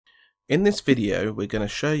In this video, we're going to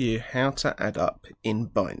show you how to add up in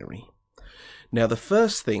binary. Now, the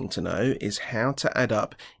first thing to know is how to add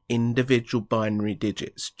up individual binary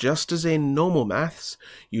digits. Just as in normal maths,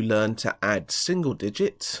 you learn to add single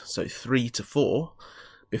digits, so 3 to 4,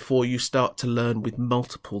 before you start to learn with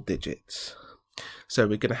multiple digits. So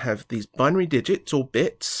we're going to have these binary digits or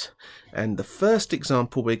bits, and the first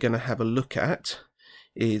example we're going to have a look at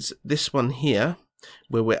is this one here,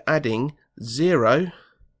 where we're adding 0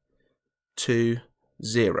 to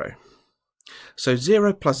 0. So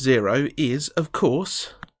 0 plus 0 is, of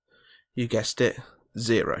course, you guessed it,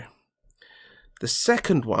 0. The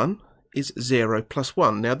second one is 0 plus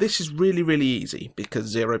 1. Now this is really easy because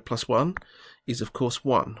 0 plus 1 is, of course,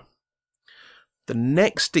 1. The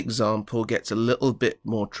next example gets a little bit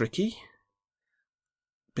more tricky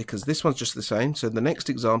because this one's just the same. So the next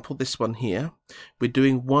example, this one here, we're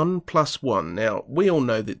doing 1 plus 1. Now, we all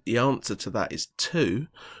know that the answer to that is 2,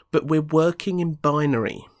 but we're working in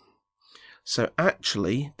binary. So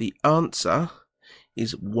actually, the answer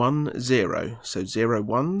is 1, 0. So 0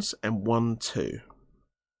 ones and 1, 2.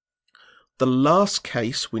 The last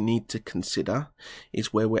case we need to consider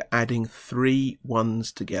is where we're adding 3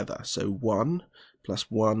 ones together. So 1 plus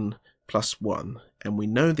 1 plus 1. And we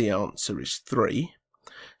know the answer is 3.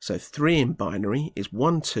 So 3 in binary is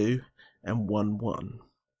 1, 2 and 1, 1.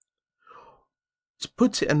 To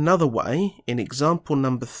put it another way, in example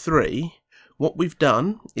number 3, what we've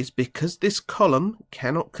done is, because this column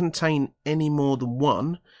cannot contain any more than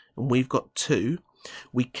 1, and we've got 2,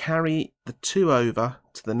 we carry the 2 over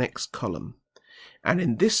to the next column. And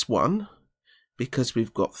in this one, because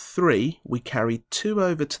we've got 3, we carry 2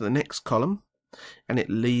 over to the next column, and it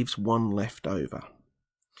leaves 1 left over.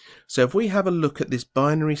 So if we have a look at this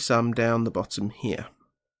binary sum down the bottom here,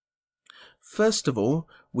 first of all,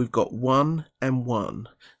 we've got 1 and 1.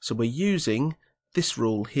 So we're using this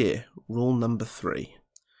rule here, rule number 3.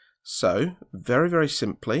 So very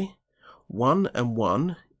simply, 1 and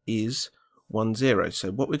 1 is 1, 0.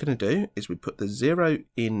 So what we're going to do is we put the 0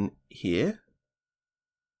 in here,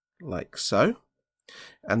 like so,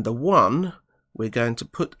 and the 1 we're going to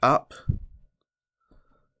put up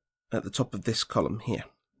at the top of this column here.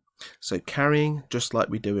 So carrying just like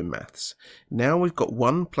we do in maths. Now we've got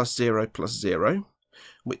 1 plus 0 plus 0,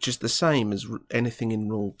 which is the same as anything in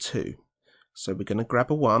rule 2. So we're going to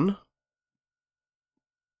grab a 1,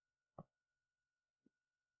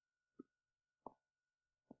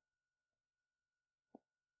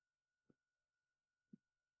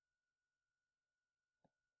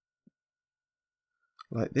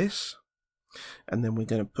 like this, and then we're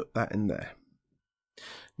going to put that in there.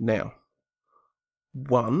 Now,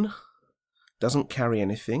 1 doesn't carry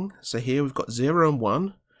anything, so here we've got 0 and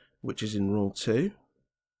 1, which is in rule 2.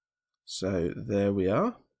 So there we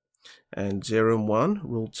are. And 0 and 1,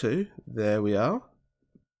 rule 2, there we are.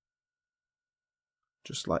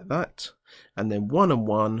 Just like that. And then 1 and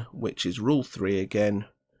 1, which is rule 3 again,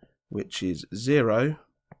 which is 0.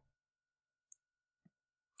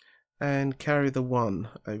 And carry the 1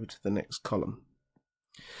 over to the next column.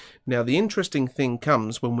 Now the interesting thing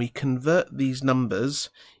comes when we convert these numbers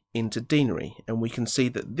into denary, and we can see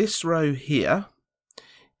that this row here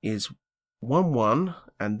is 1, 1,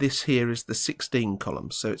 and this here is the 16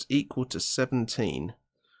 column, so it's equal to 17.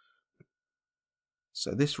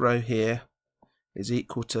 So this row here is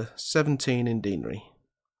equal to 17 in denary,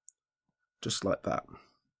 just like that.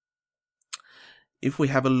 If we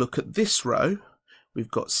have a look at this row,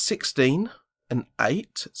 we've got 16 and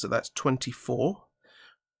 8, so that's 24,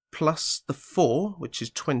 plus the 4, which is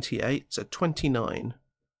 28, so 29.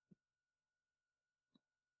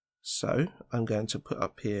 So I'm going to put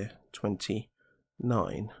up here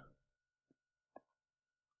 29.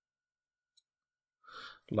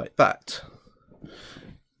 Like that.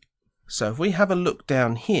 So if we have a look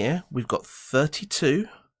down here, we've got 32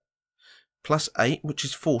 plus 8, which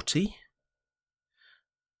is 40,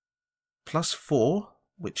 plus 4,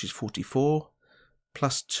 which is 44,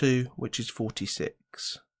 plus 2, which is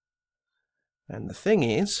 46. And the thing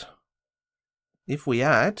is, if we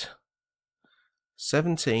add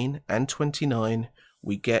 17 and 29,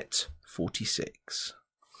 we get 46.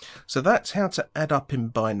 So that's how to add up in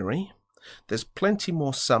binary. There's plenty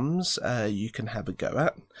more sums you can have a go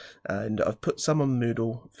at, and I've put some on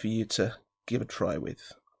Moodle for you to give a try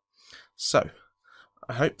with. So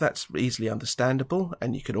I hope that's easily understandable,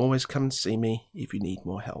 and you can always come and see me if you need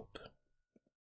more help.